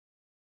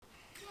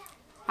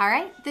All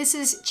right, this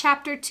is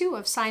Chapter 2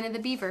 of Sign of the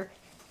Beaver.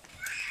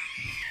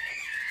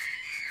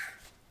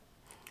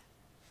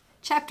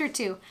 Chapter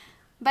 2.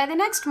 By the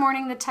next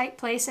morning, the tight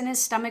place in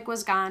his stomach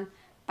was gone.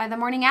 By the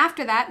morning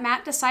after that,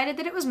 Matt decided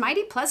that it was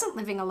mighty pleasant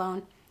living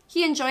alone.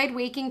 He enjoyed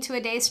waking to a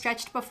day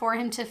stretched before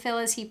him to fill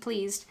as he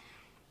pleased.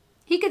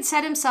 He could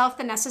set himself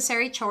the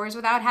necessary chores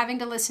without having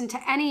to listen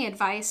to any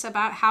advice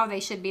about how they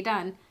should be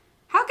done.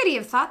 How could he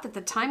have thought that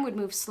the time would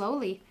move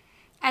slowly?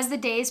 As the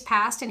days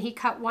passed and he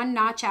cut one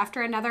notch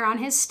after another on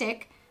his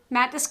stick,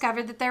 Matt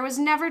discovered that there was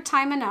never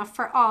time enough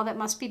for all that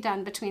must be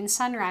done between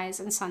sunrise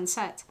and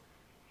sunset.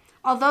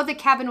 Although the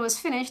cabin was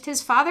finished,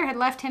 his father had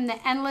left him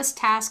the endless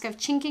task of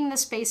chinking the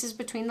spaces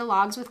between the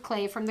logs with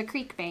clay from the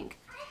creek bank.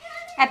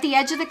 At the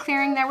edge of the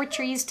clearing there were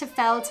trees to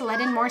fell to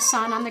let in more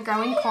sun on the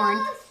growing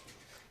corn,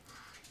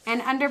 and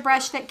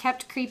underbrush that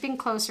kept creeping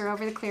closer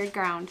over the cleared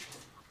ground.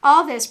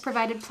 All this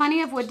provided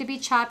plenty of wood to be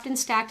chopped and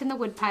stacked in the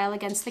woodpile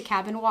against the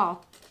cabin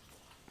wall.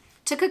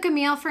 To cook a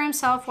meal for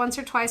himself once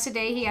or twice a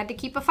day, he had to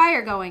keep a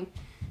fire going.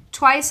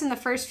 Twice in the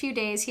first few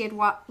days he had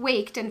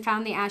waked and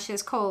found the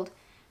ashes cold.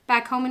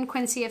 Back home in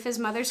Quincy, if his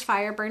mother's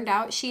fire burned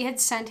out, she had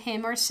sent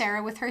him or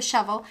Sarah with her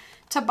shovel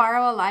to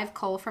borrow a live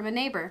coal from a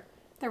neighbor.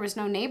 There was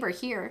no neighbor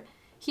here.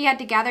 He had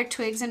to gather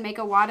twigs and make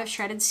a wad of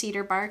shredded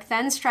cedar bark,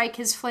 then strike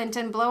his flint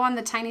and blow on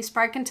the tiny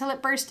spark until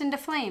it burst into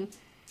flame.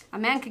 A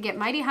man could get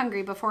mighty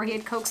hungry before he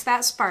had coaxed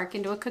that spark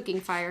into a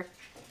cooking fire.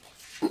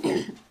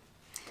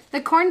 The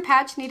corn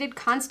patch needed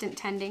constant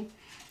tending.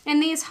 In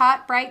these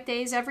hot, bright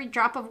days, every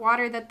drop of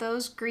water that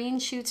those green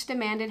shoots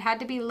demanded had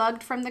to be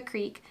lugged from the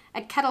creek,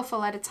 a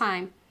kettleful at a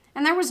time,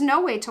 and there was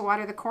no way to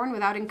water the corn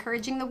without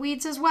encouraging the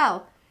weeds as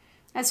well.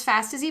 As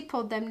fast as he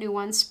pulled them, new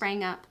ones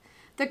sprang up.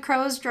 The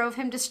crows drove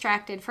him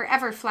distracted,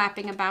 forever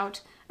flapping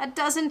about. A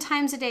dozen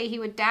times a day he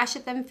would dash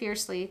at them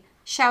fiercely,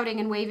 shouting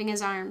and waving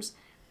his arms.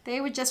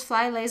 They would just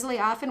fly lazily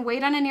off and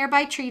wait on a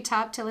nearby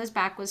treetop till his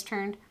back was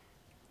turned.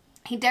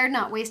 He dared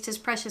not waste his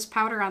precious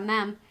powder on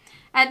them.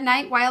 At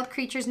night, wild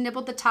creatures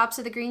nibbled the tops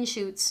of the green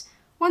shoots.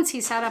 Once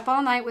he sat up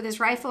all night with his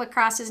rifle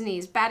across his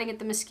knees, batting at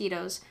the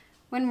mosquitoes.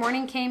 When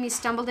morning came, he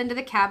stumbled into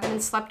the cabin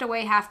and slept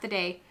away half the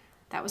day.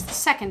 That was the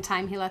second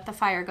time he let the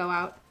fire go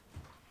out.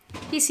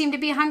 He seemed to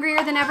be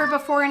hungrier than ever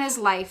before in his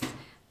life.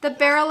 The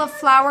barrel of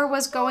flour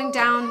was going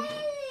down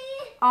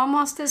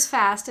almost as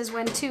fast as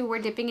when two were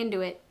dipping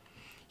into it.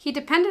 He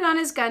depended on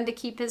his gun to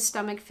keep his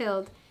stomach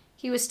filled.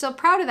 He was still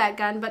proud of that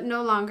gun, but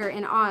no longer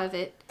in awe of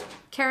it.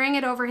 Carrying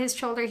it over his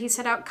shoulder, he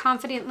set out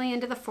confidently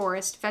into the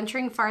forest,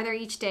 venturing farther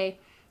each day,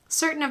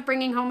 certain of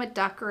bringing home a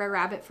duck or a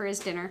rabbit for his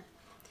dinner.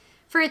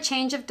 For a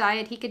change of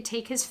diet, he could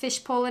take his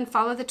fish pole and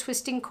follow the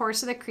twisting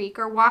course of the creek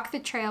or walk the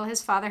trail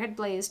his father had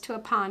blazed to a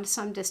pond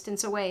some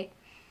distance away.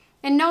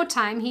 In no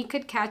time, he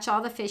could catch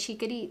all the fish he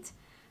could eat.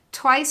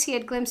 Twice he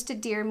had glimpsed a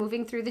deer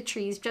moving through the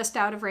trees just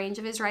out of range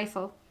of his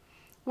rifle.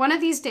 One of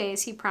these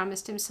days, he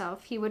promised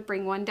himself, he would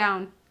bring one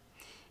down.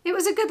 It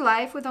was a good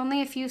life, with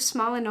only a few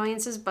small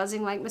annoyances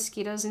buzzing like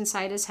mosquitoes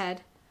inside his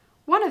head.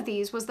 One of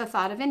these was the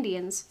thought of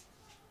Indians.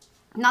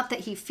 Not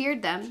that he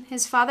feared them.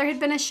 His father had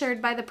been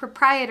assured by the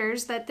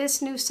proprietors that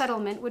this new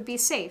settlement would be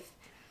safe.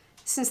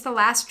 Since the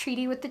last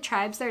treaty with the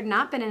tribes, there had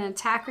not been an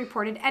attack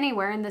reported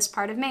anywhere in this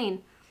part of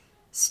Maine.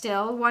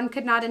 Still, one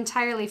could not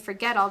entirely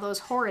forget all those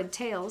horrid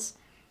tales,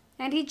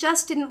 and he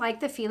just didn't like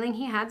the feeling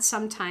he had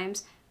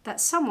sometimes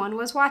that someone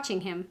was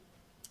watching him.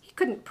 He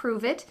couldn't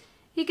prove it.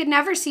 He could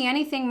never see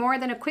anything more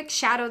than a quick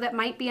shadow that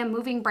might be a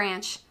moving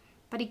branch,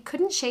 but he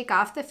couldn't shake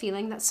off the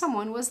feeling that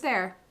someone was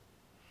there.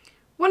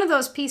 One of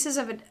those pieces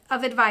of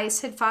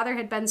advice his father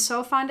had been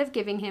so fond of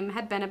giving him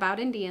had been about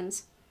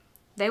Indians.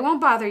 "They won't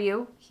bother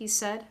you," he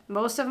said.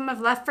 "Most of them have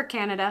left for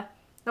Canada.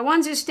 The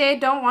ones who stayed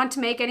don't want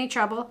to make any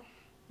trouble,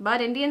 but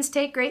Indians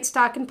take great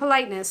stock in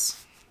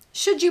politeness.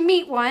 Should you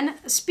meet one,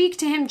 speak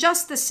to him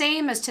just the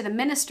same as to the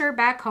minister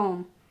back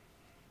home."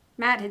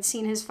 Matt had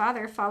seen his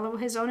father follow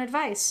his own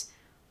advice.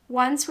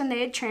 Once, when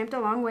they had tramped a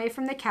long way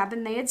from the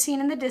cabin, they had seen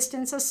in the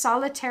distance a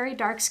solitary,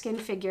 dark-skinned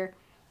figure.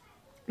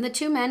 The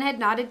two men had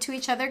nodded to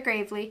each other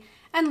gravely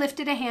and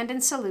lifted a hand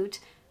in salute,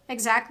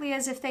 exactly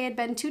as if they had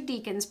been two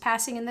deacons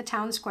passing in the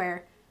town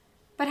square.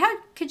 But how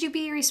could you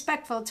be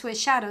respectful to a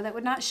shadow that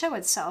would not show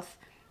itself?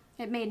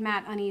 It made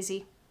Matt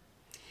uneasy.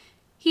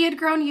 He had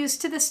grown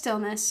used to the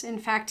stillness. In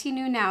fact, he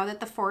knew now that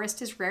the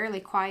forest is rarely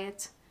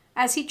quiet.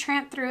 As he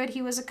tramped through it,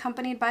 he was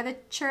accompanied by the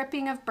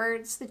chirruping of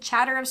birds, the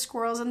chatter of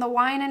squirrels, and the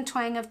whine and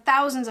twang of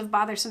thousands of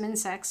bothersome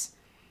insects.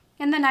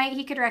 In the night,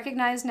 he could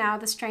recognize now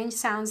the strange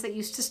sounds that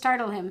used to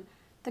startle him,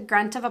 the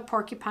grunt of a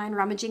porcupine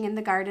rummaging in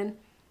the garden,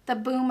 the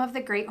boom of the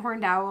great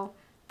horned owl,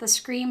 the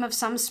scream of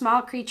some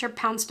small creature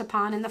pounced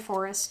upon in the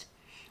forest,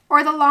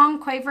 or the long,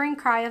 quavering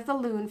cry of the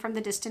loon from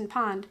the distant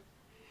pond.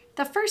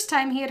 The first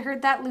time he had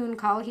heard that loon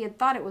call, he had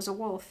thought it was a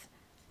wolf.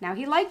 Now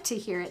he liked to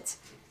hear it.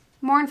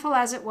 Mournful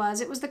as it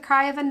was the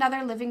cry of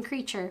another living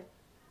creature.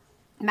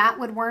 Matt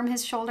would worm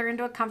his shoulder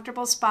into a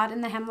comfortable spot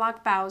in the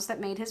hemlock boughs that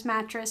made his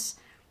mattress,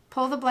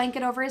 pull the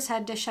blanket over his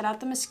head to shut out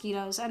the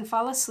mosquitoes, and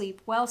fall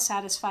asleep well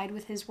satisfied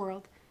with his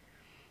world.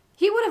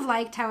 He would have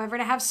liked, however,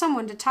 to have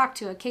someone to talk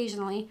to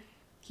occasionally.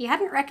 He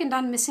hadn't reckoned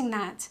on missing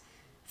that.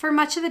 For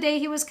much of the day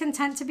he was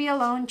content to be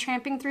alone,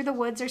 tramping through the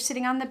woods or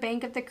sitting on the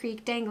bank of the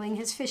creek dangling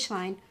his fish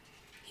line.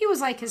 He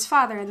was like his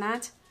father in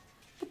that.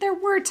 But there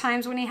were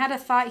times when he had a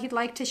thought he'd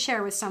like to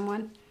share with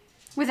someone.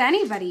 With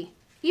anybody.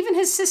 Even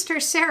his sister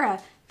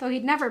Sarah, though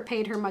he'd never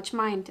paid much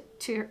mind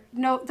to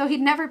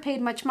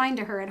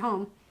her at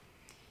home.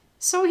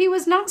 So he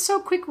was not so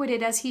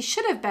quick-witted as he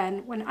should have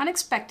been when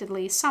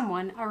unexpectedly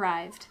someone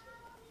arrived.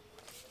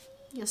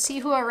 You'll see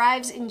who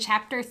arrives in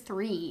chapter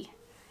 3.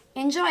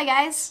 Enjoy,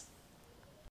 guys!